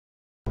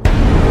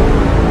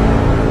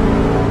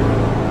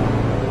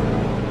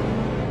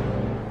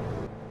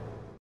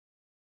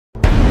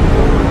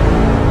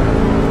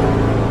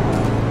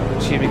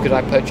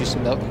Could I purchase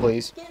some milk,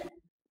 please?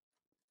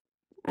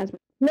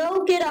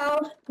 No, get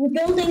out. The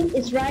building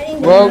is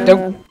riding. Whoa,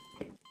 don't.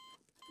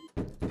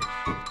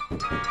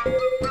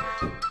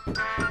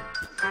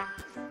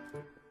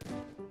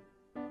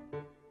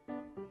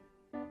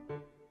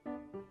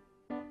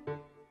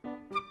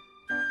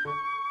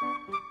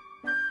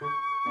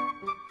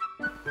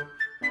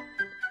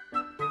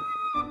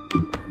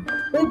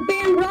 We've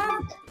been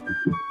robbed.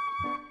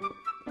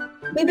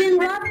 We've been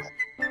robbed.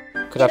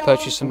 Could I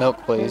purchase some milk,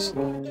 please?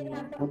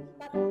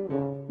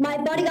 My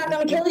bodyguard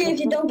gonna kill you if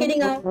you don't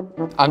get out.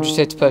 I'm just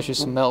here to purchase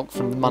some milk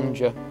from the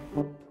manager.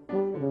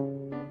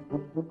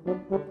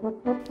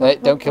 Hey,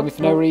 don't kill me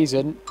for no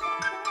reason.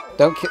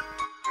 Don't kill.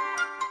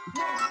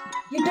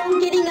 You don't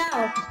getting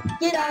out.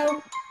 Get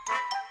out.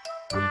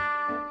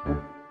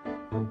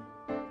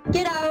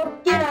 Get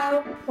out. Get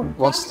out. For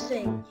fuck's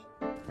sake.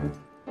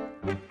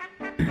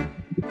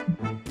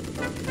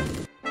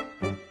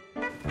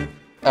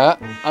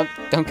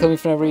 Don't kill me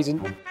for no reason.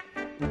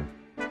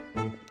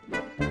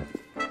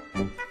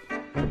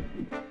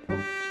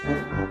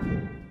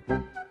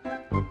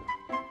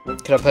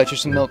 Could I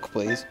purchase some milk,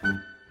 please?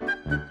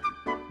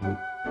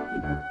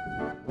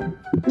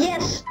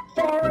 Yes,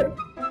 for.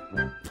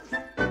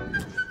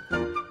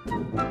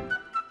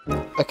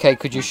 Okay,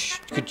 could you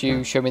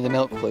show me the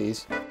milk,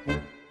 please?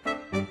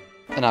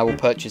 And I will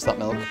purchase that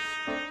milk.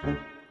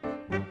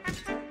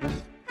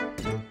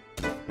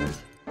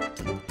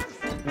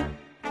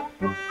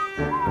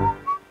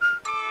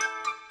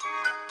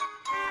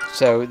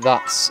 So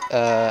that's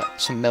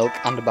some milk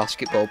and a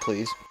basketball,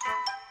 please.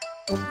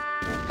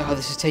 Oh,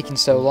 this is taking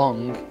so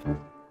long.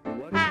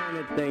 What kind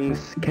of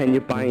things can you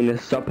buy in a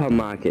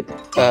supermarket?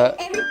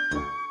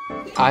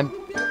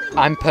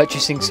 I'm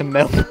purchasing some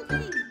milk.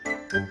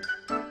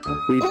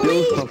 We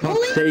build for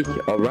fuck's sake,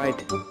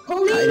 alright.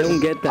 I don't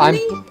get that.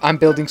 I'm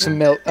building some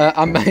milk.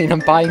 I'm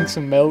buying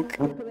some milk.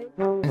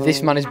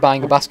 This man is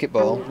buying a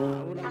basketball.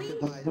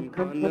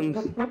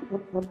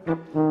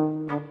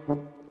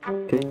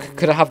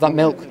 Could I have that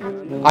milk?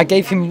 I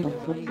gave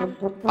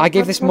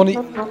this money.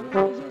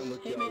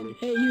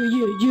 Hey,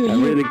 you. A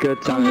really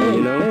good time,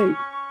 you know? Hey.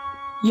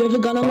 You ever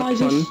got a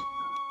license?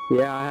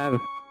 Yeah, I have.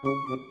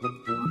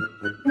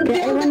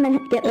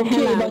 Get the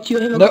hell out.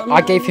 No,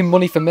 I gave him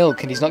money for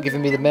milk and he's not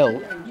giving me the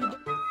milk.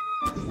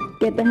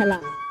 Get the hell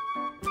out.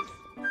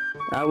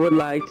 I would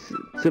like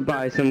to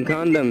buy some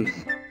condoms.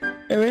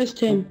 Arrest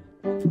him.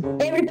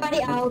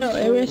 Everybody out. No,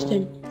 arrest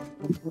him.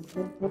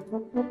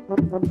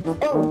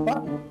 Oh,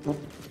 what?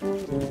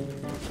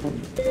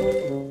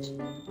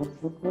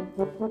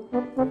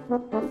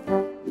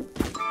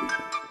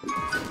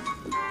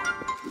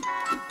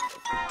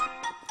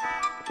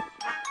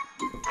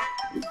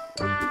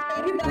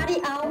 Everybody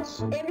out,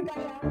 or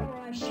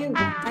I shoot.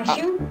 I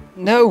shoot?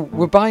 No,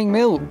 we're buying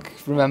milk,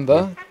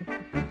 remember?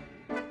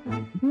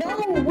 No,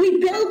 we're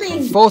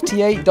building!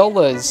 $48.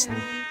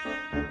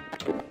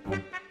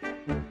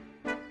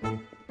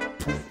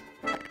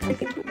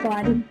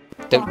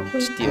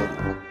 Don't steal.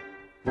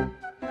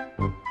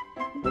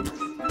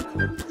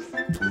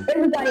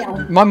 Everybody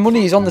out. My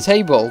money is on the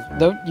table.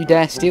 Don't you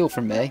dare steal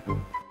from me.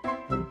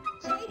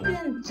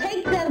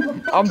 Take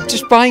them. I'm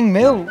just buying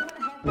milk.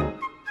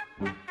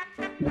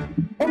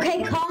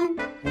 Okay, come.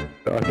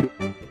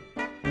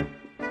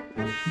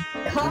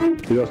 Come.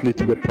 You just need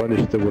to get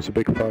punished, there was a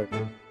big fight.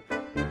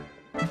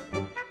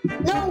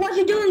 No, what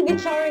you doing,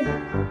 Victoria?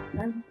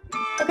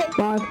 Okay,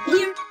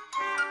 here.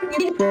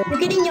 You're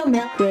getting your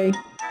milk. Okay.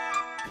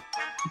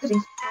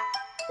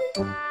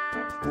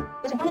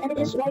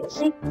 This right,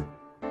 see?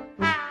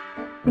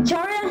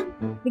 Victoria,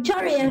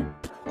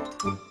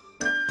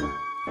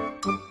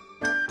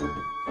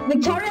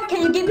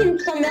 can you give him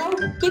some milk?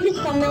 Give him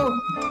some milk.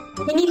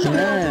 He needs some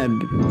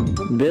milk.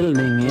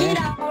 Building,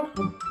 yeah.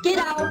 Get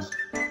out.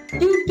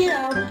 Dude, get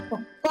out.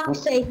 For fuck's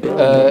sake.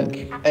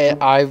 The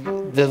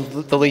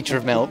liter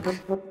of milk,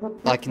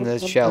 like in the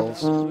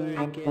shelves.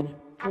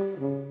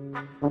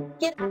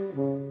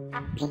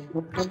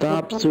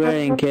 Stop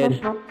swearing,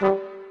 kid.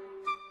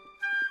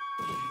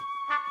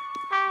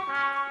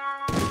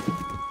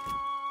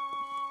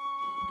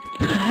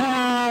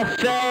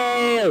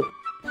 Fail!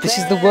 This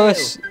is the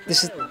worst.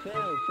 This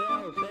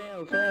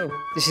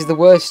is the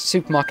worst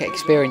supermarket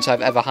experience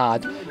I've ever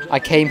had. I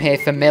came here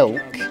for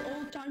milk.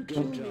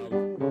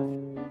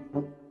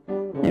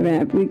 Hey,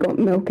 have we got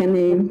milk in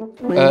the...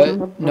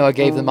 No, I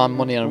gave the man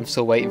money and I'm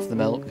still waiting for the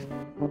milk.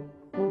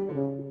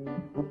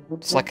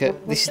 It's like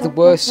this is the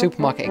worst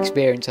supermarket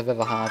experience I've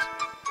ever had.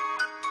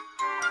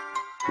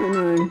 I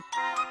know.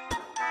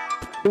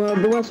 Well,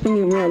 the worst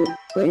thing was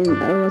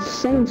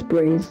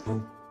Sainsbury's.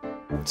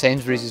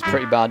 Sainsbury's is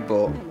pretty bad,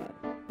 but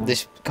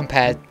this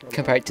compared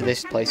to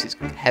this place, it's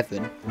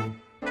heaven.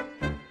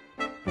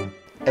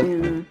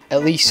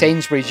 At least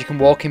Sainsbury's, you can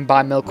walk in,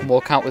 buy milk, and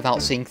walk out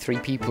without seeing 3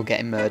 people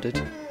getting murdered.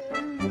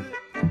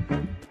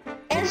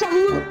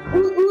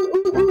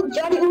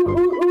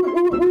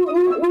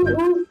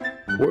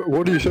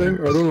 What are you saying?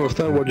 I don't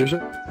understand what you're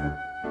saying.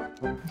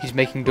 He's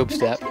making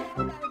dubstep.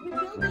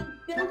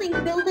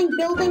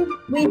 Building.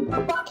 We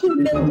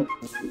fucking building.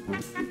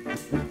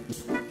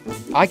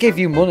 I gave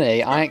you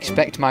money, I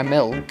expect my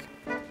milk.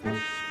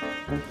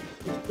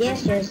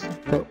 Yes, yes.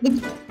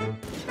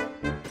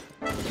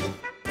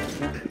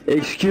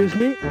 Excuse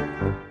me?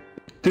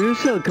 Do you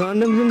sell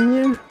condoms in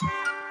here?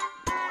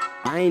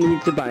 I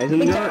need to buy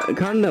some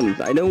condoms.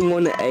 I don't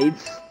want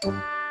AIDS.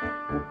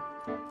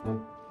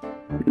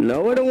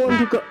 No, I don't want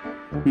to go.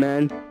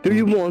 Man, do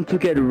you want to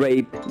get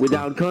raped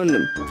without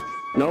condom?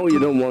 No, you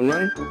don't want,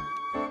 right?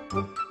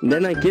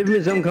 Then I give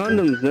me some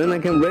condoms, then I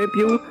can rape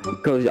you.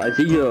 Cause I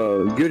see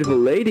you're a beautiful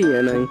lady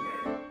and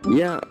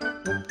yeah,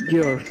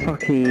 you're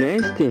fucking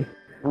nasty.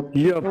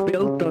 Your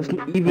build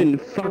doesn't even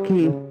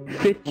fucking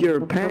fit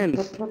your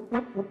pants.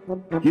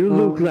 You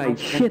look like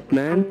shit,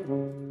 man.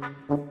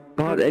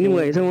 But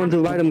anyways, I want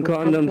to buy them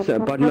condoms,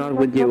 but not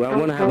with you. I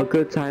want to have a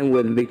good time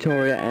with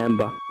Victoria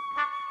Amber.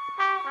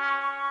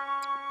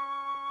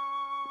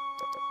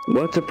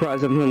 What's the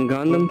price of them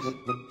condoms?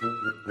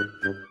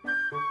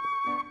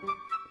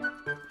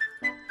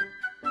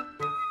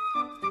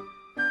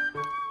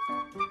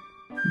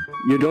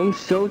 You don't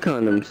sell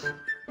condoms.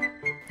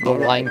 They're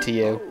lying to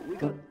you.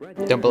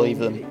 Don't believe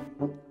them.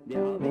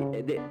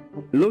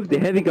 Look, the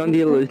heavy gun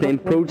dealer is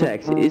named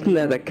Protex. Isn't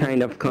that a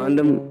kind of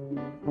condom?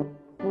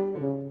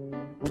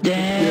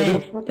 Yeah,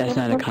 that's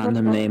not a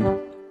condom name.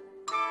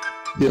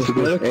 Yes, it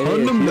is.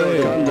 Condom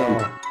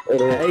name.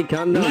 Hey,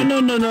 condom.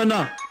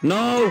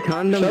 No.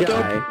 Condom Shut guy.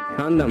 up.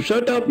 Condom.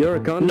 Shut up. You're a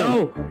condom.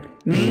 No.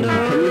 Can you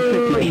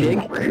fix my dick?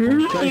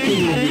 Try to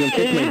see if you can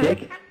fix my dick.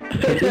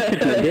 Can you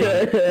fix my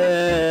dick?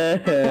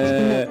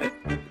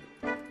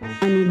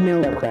 I need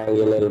milk. Cry a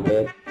little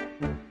bit.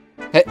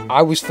 Hey,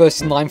 I was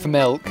first in line for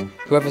milk.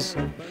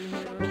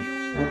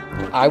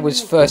 I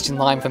was first in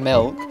line for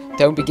milk.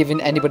 Don't be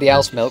giving anybody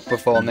else milk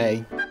before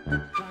me.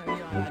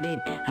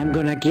 I'm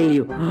gonna kill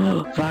you.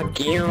 Fuck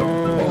you.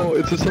 Oh,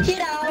 it's a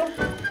Get out.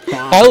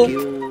 Help!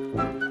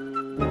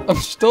 I'm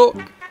stuck.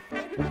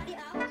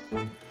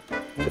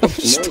 I'm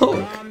stuck.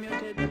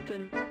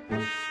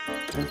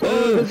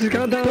 Oh, this is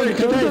countdown.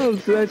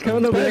 Condoms. Let's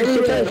count up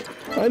extra.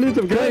 I need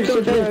some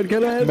condoms, man.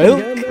 Can I have milk?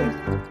 some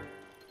condoms?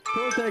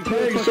 Protect,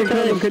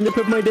 condom. Can you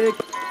put my dick?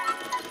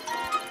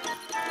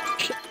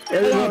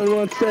 Everyone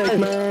wants sex,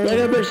 man.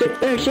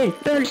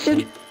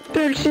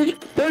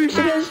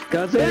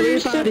 Cause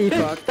everybody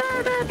fuck.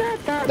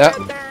 No.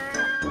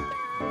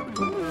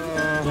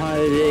 Oh,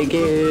 hi,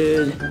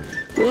 kid.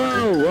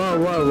 Whoa.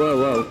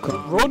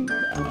 Run!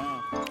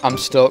 I'm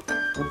stuck.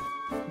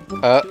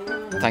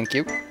 Thank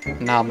you.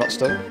 Now I'm not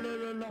stuck.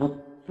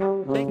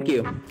 Thank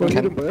you. Put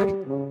Okay. it back.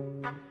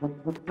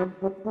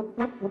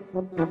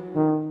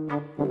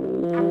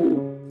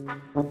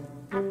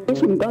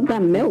 Listen, got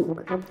that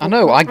milk. I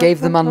know, I gave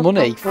the man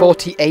money.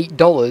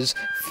 $48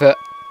 for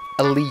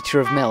a litre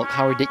of milk.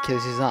 How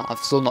ridiculous is that? I've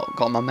still not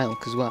got my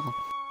milk as well.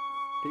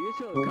 Do you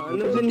sell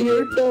condoms in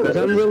here? Cause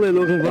I'm really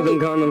looking for some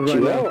condoms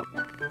right now.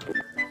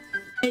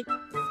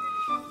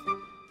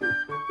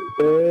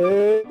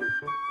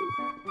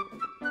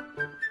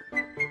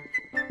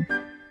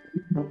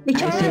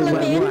 Victoria, let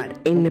me in.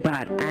 In the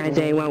pot. I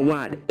say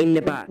what? In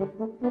the pot.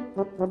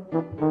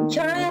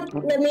 Victoria,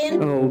 let me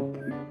in. Oh.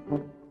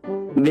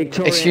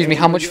 Victoria. Excuse me,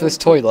 how much for this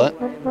toilet?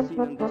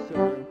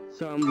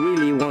 So I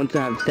really want to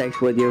have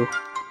sex with you.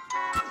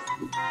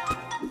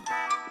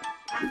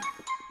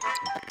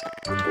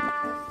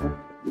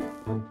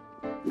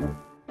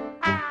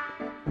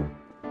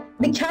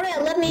 Victoria,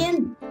 let me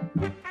in.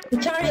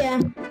 Victoria.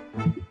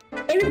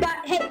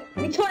 Everybody, hey,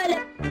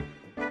 Victoria,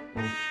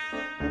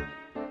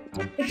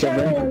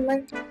 Victoria,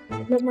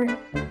 let me.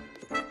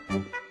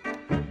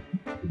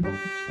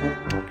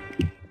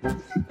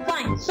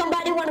 Fine.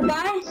 Somebody wanna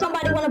buy?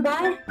 Somebody wanna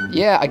buy?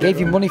 Yeah, I gave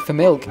you money for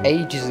milk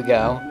ages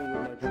ago.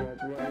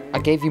 I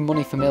gave you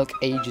money for milk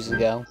ages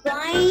ago.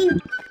 Fine.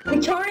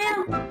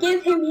 Victoria,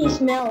 give him his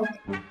milk.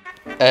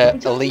 A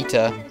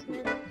litre.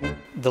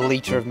 The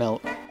litre of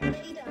milk.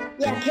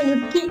 Yeah,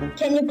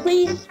 can you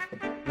please?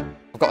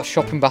 I've got a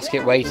shopping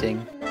basket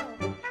waiting.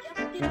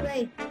 Just get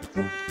away.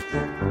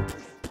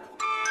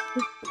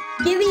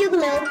 Giving you the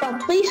milk,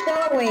 but please go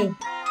away.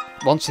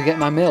 Once you get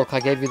my milk, I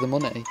gave you the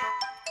money.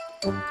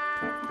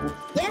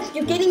 Yes,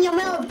 you're getting your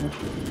milk,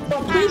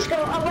 but please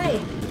go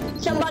away.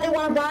 Somebody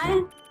wanna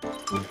buy?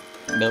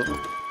 Milk.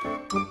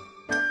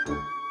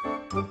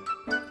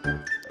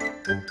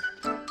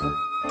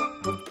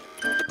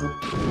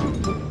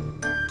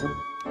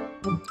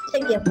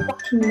 Take your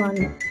fucking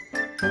money.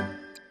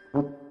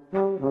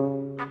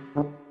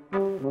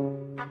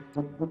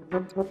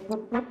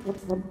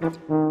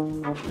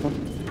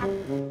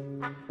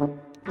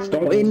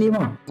 Stop in,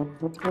 Nemo.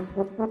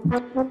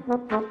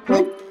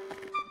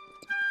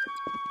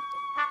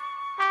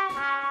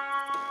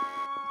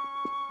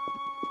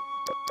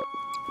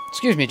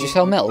 Excuse me, do you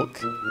sell milk?